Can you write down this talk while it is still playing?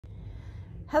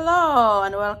Hello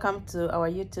and welcome to our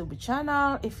YouTube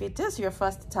channel. If it is your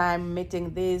first time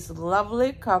meeting this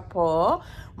lovely couple,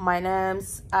 my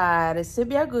name's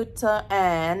Recibia Guto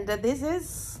and this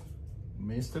is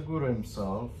Mr. Guru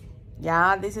himself.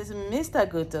 Yeah, this is Mr.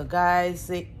 Guto. Guys,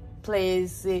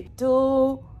 please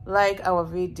do like our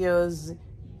videos,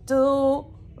 do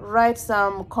write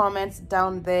some comments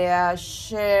down there,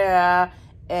 share,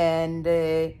 and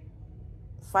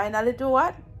finally do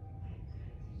what?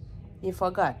 You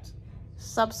forgot.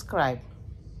 Subscribe.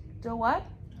 Do what?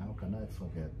 How can I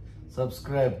forget?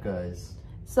 Subscribe, guys.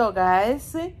 So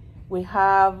guys, we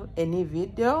have a new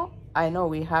video. I know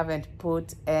we haven't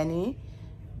put any,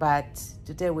 but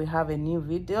today we have a new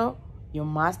video you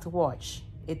must watch.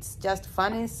 It's just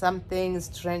funny. Something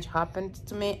strange happened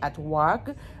to me at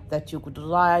work that you could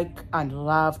like and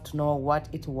love to know what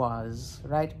it was.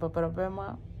 Right, Papa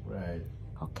Robema? Right.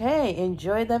 Okay,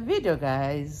 enjoy the video,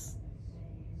 guys.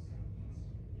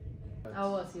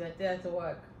 How was your day at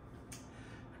work?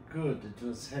 Good. It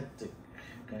was hectic,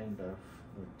 kind of,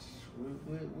 but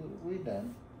we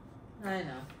done. I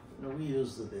know. No, we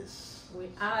used to this. We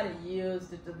are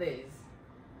used to this.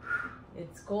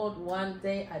 It's called one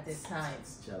day at a time.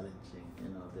 It's challenging. You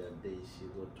know, there are days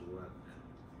you go to work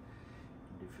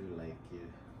and you feel like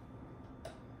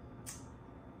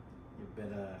you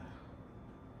better.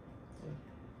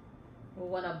 We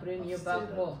want to bring you stayed back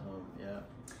at home. Yeah.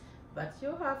 But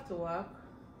you have to work.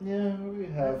 Yeah, we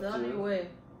have That's the only to. way.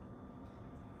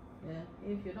 Yeah.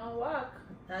 If you don't work,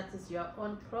 that is your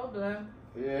own problem.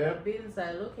 Yeah. The bills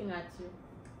are looking at you.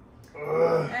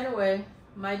 Ugh. Anyway,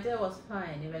 my day was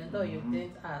fine, even though you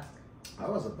didn't ask. I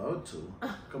was about to.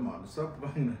 Come on, stop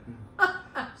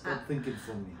stop thinking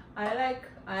for me. I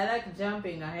like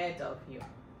jumping ahead of you.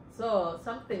 So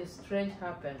something strange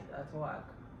happened at work.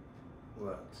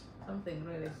 What? Something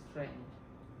really strange.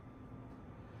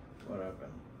 What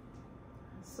happened?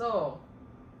 So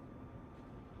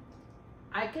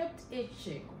I kept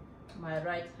itching my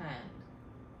right hand.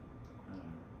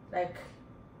 Like,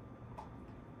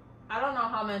 I don't know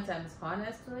how many times,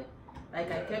 honestly. Like,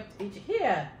 Yeah. I kept itching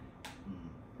here.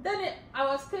 Then I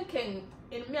was thinking,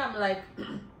 in me, I'm like,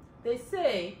 they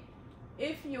say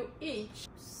if you itch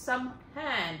some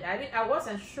hand, I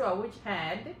wasn't sure which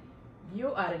hand,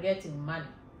 you are getting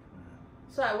money.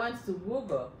 So I went to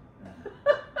Google.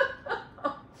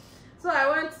 So I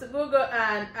went to Google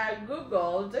and I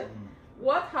Googled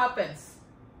what happens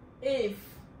if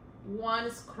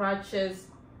one scratches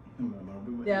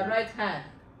their right hand.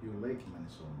 You like money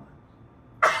so much.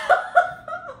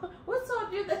 What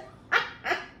told you that?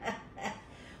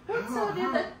 What told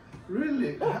you that?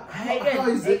 Really?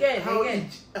 Again.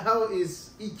 How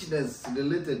is itchiness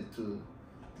related to?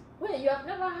 Wait, you have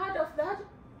never heard of that?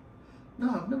 No,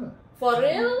 I've never. For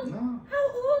real? No. How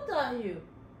old are you?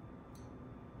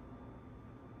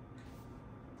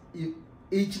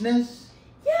 Itchiness?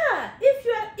 Yeah, if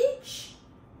you are itch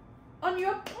on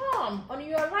your palm, on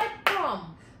your right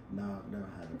palm, No, I've never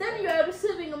had it. then you are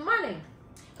receiving money.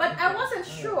 But I wasn't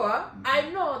sure. I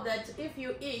know that if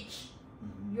you itch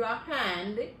your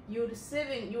hand, you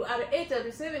are either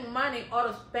receiving money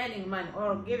or spending money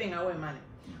or giving away money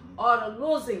or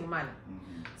losing money.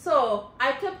 So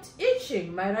I kept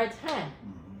itching my right hand,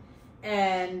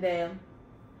 and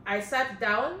I sat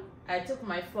down, I took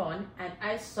my phone and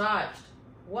I searched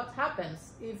what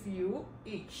happens if you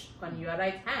itch on your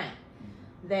right hand.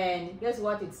 Then guess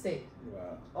what it said?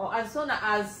 Wow. Or as soon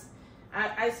as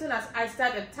I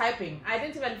started typing, I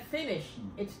didn't even finish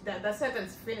it. The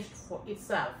sentence finished for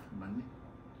itself. Money?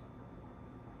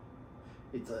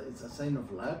 It's a sign of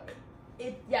luck?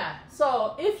 Yeah.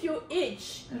 So if you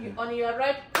itch on your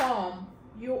right palm,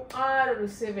 you are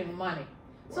receiving money.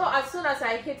 Wow. So as soon as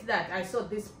I hit that, I saw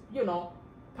this,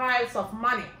 piles of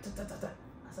money.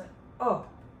 I said, oh,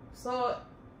 so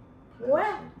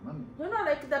where?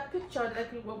 Like that picture,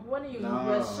 like when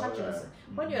you're searching,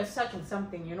 when you're searching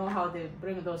something, you know how they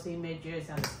bring those images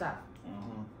and stuff.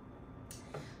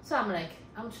 So I'm like,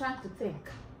 I'm trying to think,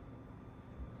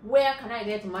 where can I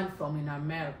get money from in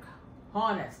America?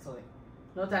 Honestly,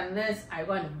 not unless I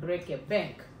want to break a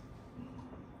bank,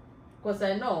 because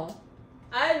I know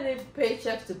I live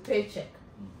paycheck to paycheck.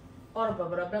 Or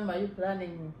are you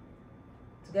planning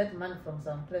to get money from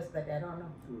some place that I don't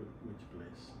know? Which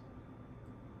place?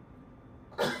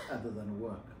 Other than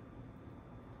work?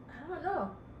 I don't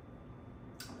know.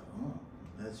 Oh,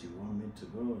 unless you want me to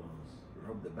go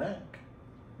rob the bank.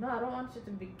 No, I don't want you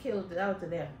to be killed out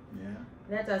there. Yeah.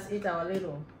 Let us eat our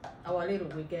little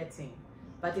we're getting.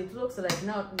 But it looks like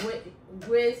now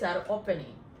ways are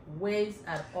opening. ways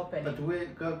are opening.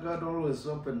 But God always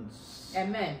opens.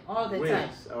 Amen. All the ways. time.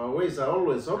 Our ways are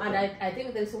always open. And I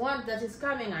think there's one that is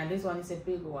coming, and this one is a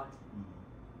big one. Mm.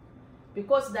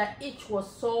 Because that itch was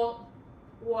so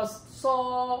what?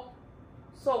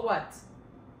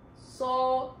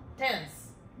 So tense.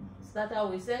 Mm. Is that how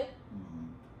we say? Mm.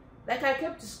 Like I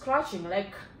kept scratching,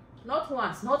 like not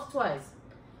once, not twice.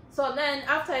 So then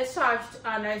after I searched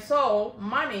and I saw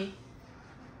money,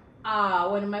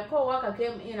 when my co-worker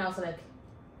came in, I was like,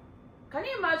 can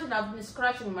you imagine I've been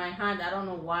scratching my hand? I don't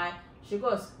know why. She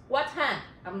goes, what hand?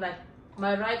 I'm like,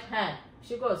 my right hand.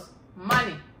 She goes,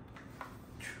 money.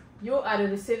 You are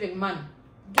receiving money.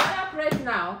 Get up right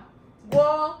now.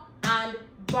 Go and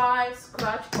buy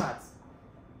scratch cards.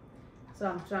 So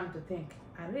I'm trying to think.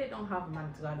 I really don't have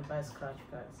money to go and buy scratch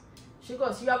cards. She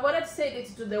goes, you have already said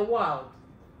it to the world.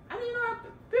 And you know,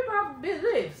 people have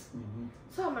beliefs. Mm-hmm.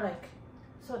 So I'm like,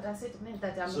 so does it mean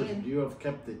that I'm So in? you have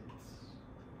kept it.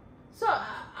 So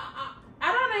I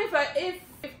don't know if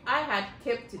I had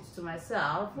kept it to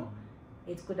myself,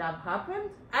 it could have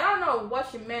happened. I don't know what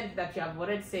she meant that you have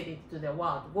already said it to the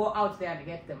world. Go out there and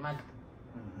get the money.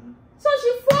 Mm-hmm. So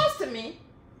she forced me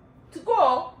to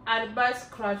go and buy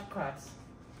scratch cards.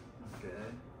 Okay.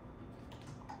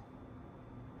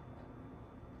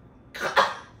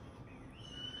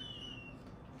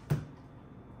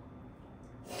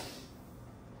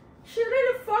 She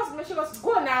really forced me. She goes,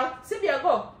 go now, Sylvia,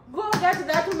 go get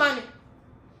that money.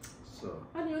 So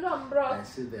And you know I'm broke. I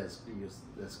see they're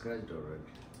scratched already.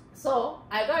 So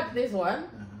I got this one.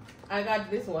 Uh-huh. I got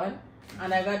this one,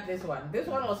 and I got this one. This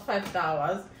one was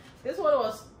 $5. This one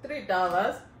was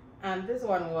 $3, and this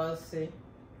one was $2.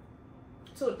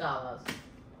 So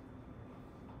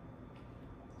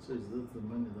is that the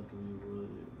money that you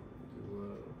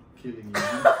were killing you?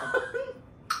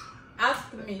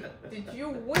 Ask me, did you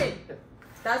win?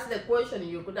 That's the question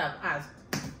you could have asked.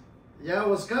 Yeah, I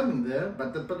was coming there,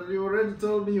 but you already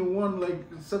told me you won like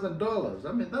 $7.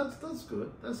 I mean, that's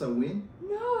good. That's a win.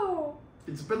 No.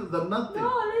 It's better than nothing.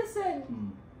 No,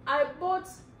 listen. I bought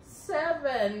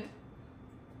 7.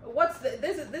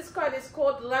 This card is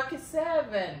called Lucky 7.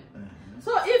 Uh-huh.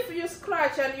 So if you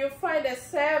scratch and you find a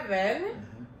 7,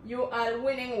 you are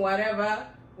winning whatever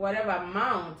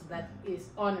amount that is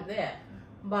on there.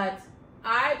 But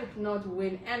I did not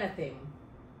win anything.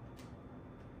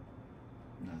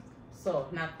 Nothing. So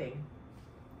nothing.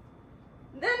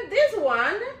 Then this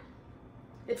one,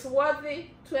 it's worthy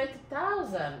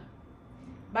 20,000,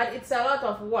 but it's a lot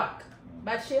of work.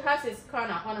 But she has a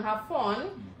scanner on her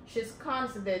phone. She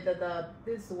scans the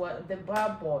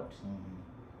barcode.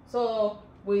 So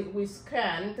we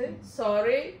scanned.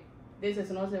 Sorry, this is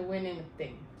not a winning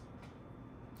thing.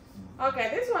 Okay,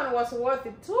 this one was worth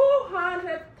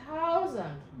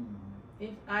 200,000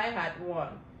 if I had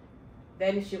won.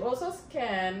 Then she also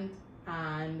scanned,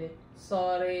 and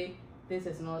sorry, this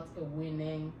is not a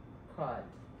winning card.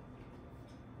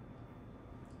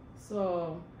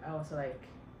 So I was like,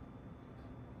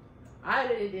 I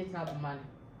really didn't have money.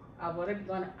 I've already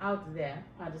gone out there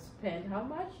and spent how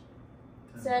much?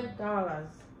 $10.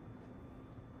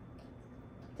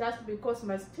 Just because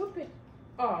my stupid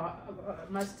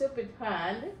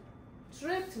hand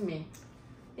tricked me.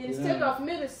 Instead of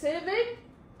me receiving,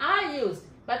 I used.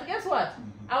 But guess what?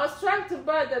 I was trying to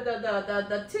buy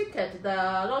the ticket, the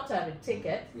lottery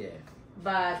ticket. Yeah.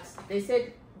 But they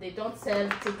said they don't sell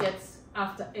tickets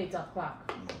after 8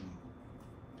 o'clock.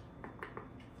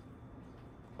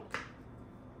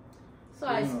 So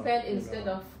I spent instead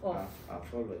of.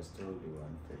 I've always told you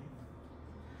one thing.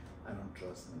 I don't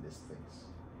trust in these things.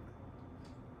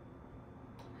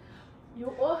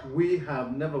 We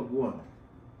have never won.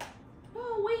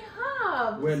 No, we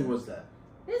have. When was that?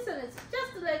 Listen, it's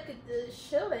just like a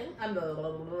shilling and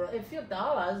a few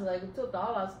dollars, like $2,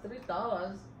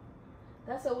 $3.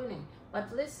 That's a winning.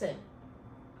 But listen,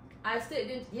 I still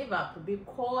didn't give up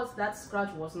because that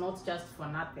scratch was not just for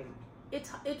nothing.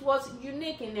 It was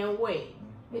unique in a way.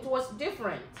 It was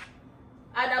different,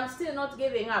 and I'm still not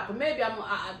giving up. Maybe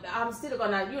I'm still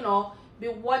gonna be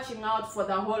watching out for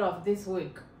the whole of this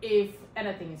week if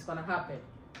anything is gonna happen.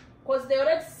 Because they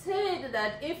already said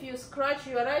that if you scratch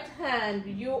your right hand,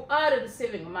 you are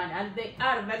receiving money, and they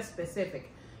are very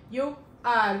specific. You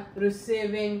are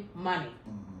receiving money.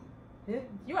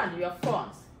 You and your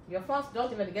phones. Your phones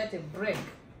don't even get a break.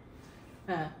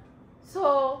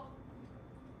 So,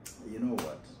 you know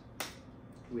what?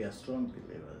 We are strong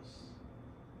believers,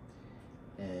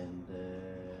 and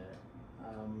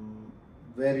I'm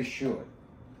very sure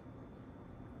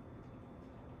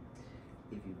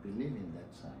if you believe in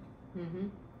that sign,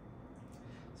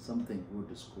 something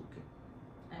good is cooking.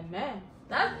 Amen.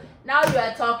 That, now you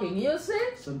are talking. You see?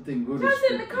 Something good Just is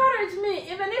cooking. encourage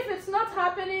me, even if it's not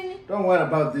happening. Don't worry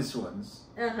about these ones.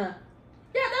 Yeah,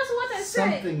 that's what I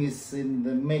say. Something is in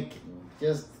the making.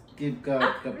 Just give God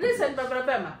a couple Listen, of Barbara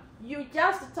Bema, you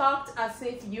just talked as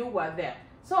if you were there.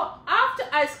 So after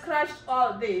I scratched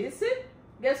all this,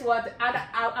 guess what? And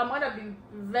I'm gonna be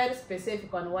very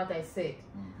specific on what I said.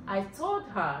 I told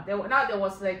her, now there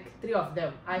was like 3 of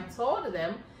them. I told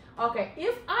them, okay,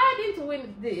 if I didn't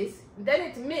win this, then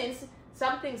it means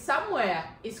something somewhere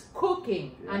is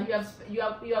cooking, and you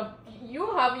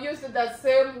have used the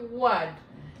same word.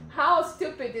 How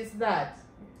stupid is that?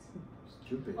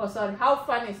 Stupid. Oh, sorry. How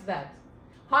fun is that?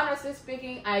 Honestly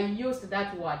speaking, I used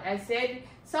that word. I said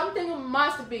something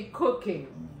must be cooking.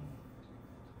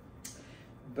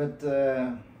 But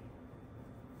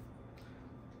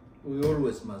we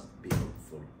always must be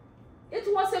hopeful. It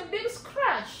was a big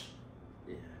scratch.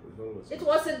 Yeah, we always. It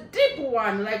was a deep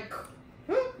one, like.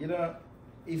 You know,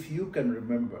 if you can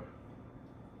remember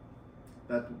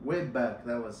that way back,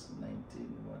 that was 19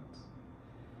 what?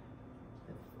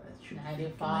 That should be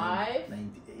 95?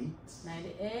 98?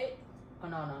 98? Oh,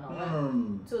 no.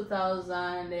 No.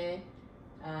 2000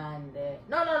 and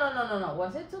no.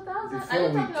 Was it 2000? Before Are you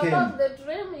we talking came. about the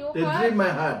dream you The had? dream I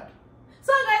had.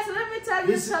 So guys, let me tell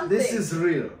you something. This is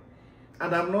real,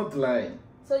 and I'm not lying.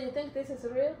 So you think this is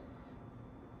real?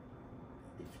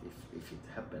 If it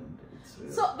happened, it's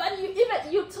real. So, but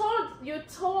you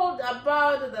told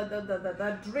about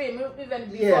the dream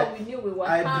even before we knew we were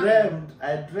coming.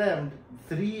 I dreamed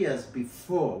 3 years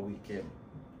before we came.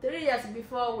 3 years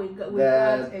before we got a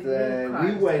That green card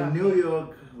we were in stuff. New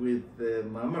York with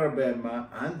Mama Rabema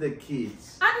and the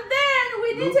kids, And then we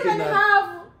didn't Looking even at-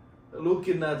 have.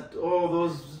 looking at all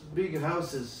those big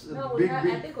houses. No, big.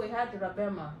 I think we had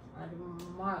Rabema and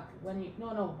Mark when you.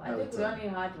 No. I think we only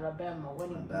had Rabema when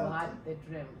you had the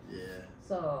dream. Yeah.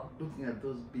 So Looking at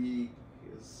those big,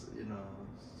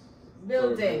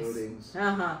 buildings.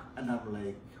 and I'm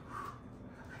like,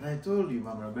 and I told you,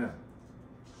 Mama Rabema.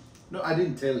 No, I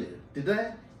didn't tell you. Did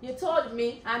I? You told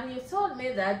me, and you told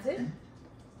me that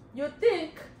you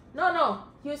think. No.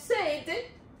 You said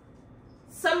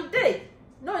someday.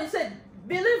 No, you said,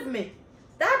 believe me,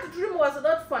 that dream was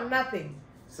not for nothing.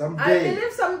 Someday. I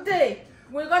believe someday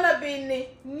we're gonna be in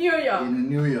New York. In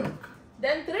New York.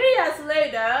 Then 3 years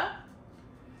later,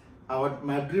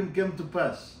 My dream came to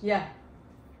pass. yeah.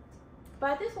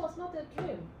 But this was not a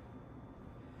dream.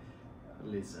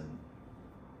 Listen,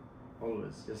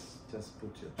 always just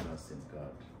put your trust in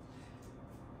God.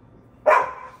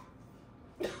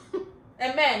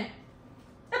 Amen.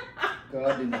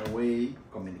 God, in a way,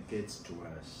 communicates to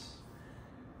us.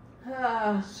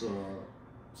 So,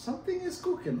 something is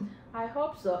cooking. I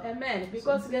hope so. Amen.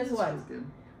 Because Something guess is what?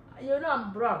 cooking. You know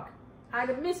I'm broke.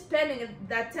 And me spending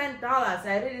that $10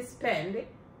 I really spent,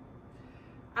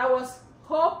 I was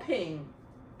hoping,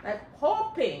 No,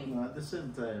 at the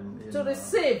same time, to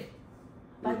receive.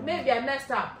 But maybe I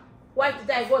messed up. Why did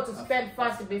I go to spend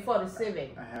first before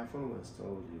receiving? I have always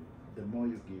told you, the more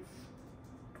you give,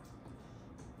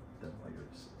 the more you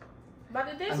receive.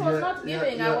 But this And was not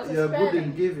giving, I was you're good in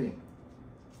spending. giving.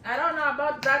 I don't know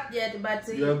about that yet, but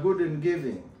You're good in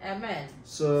giving. amen.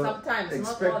 So Sometimes,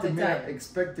 not all the time.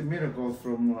 expect a miracle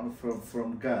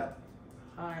from God,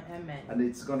 All right, amen. and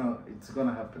it's gonna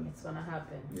happen. It's gonna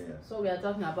happen. Yeah. So we are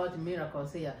talking about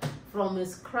miracles here, from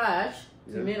scratch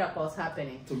to Yeah. miracles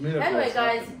happening. To miracles Anyway,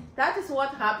 guys, happening. that is what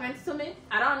happened to me.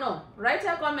 I don't know. Write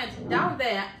your comment down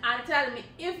there and tell me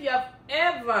if you have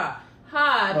ever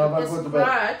had Baba, a go to bed.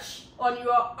 scratch on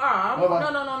your arm.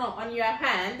 Baba. No, on your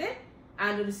hand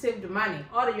and received money,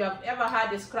 or you have ever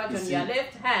had a scratch on your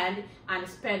left hand and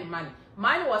spent money.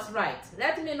 Mine was right.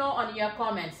 Let me know on your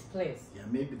comments, please. Yeah,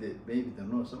 maybe they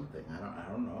know something. I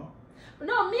don't know.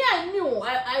 No, me, I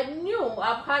knew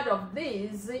I've heard of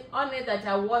this, only that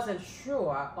I wasn't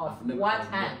sure of I've never- what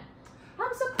I've never- hand.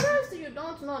 I'm surprised you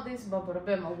don't know this, Baba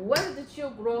Rebema. When did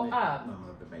you grow up? No,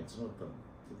 it's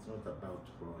not about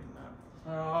growing up.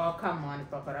 Oh, come on,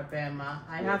 Papa Rebema.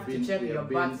 I We have to check your birth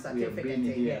we have certificate been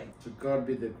here. again. To God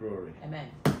be the glory. Amen.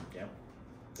 Yeah,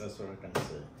 that's what I can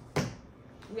say.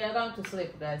 We are going to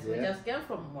sleep, guys. We Yeah. just came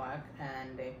from work,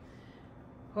 and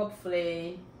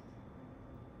hopefully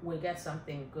we get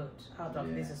something good out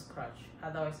of this scratch.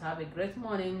 Otherwise, have a great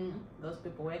morning. Those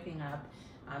people waking up,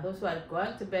 and those who are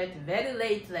going to bed very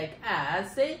late like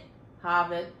us,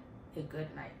 have a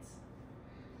good night.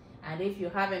 And if you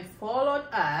haven't followed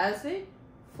us,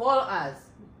 follow us.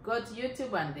 Go to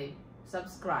YouTube and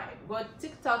subscribe. Go to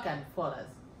TikTok and follow us.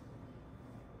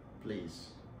 Please.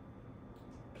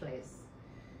 Please.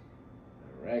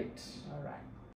 All right. All right.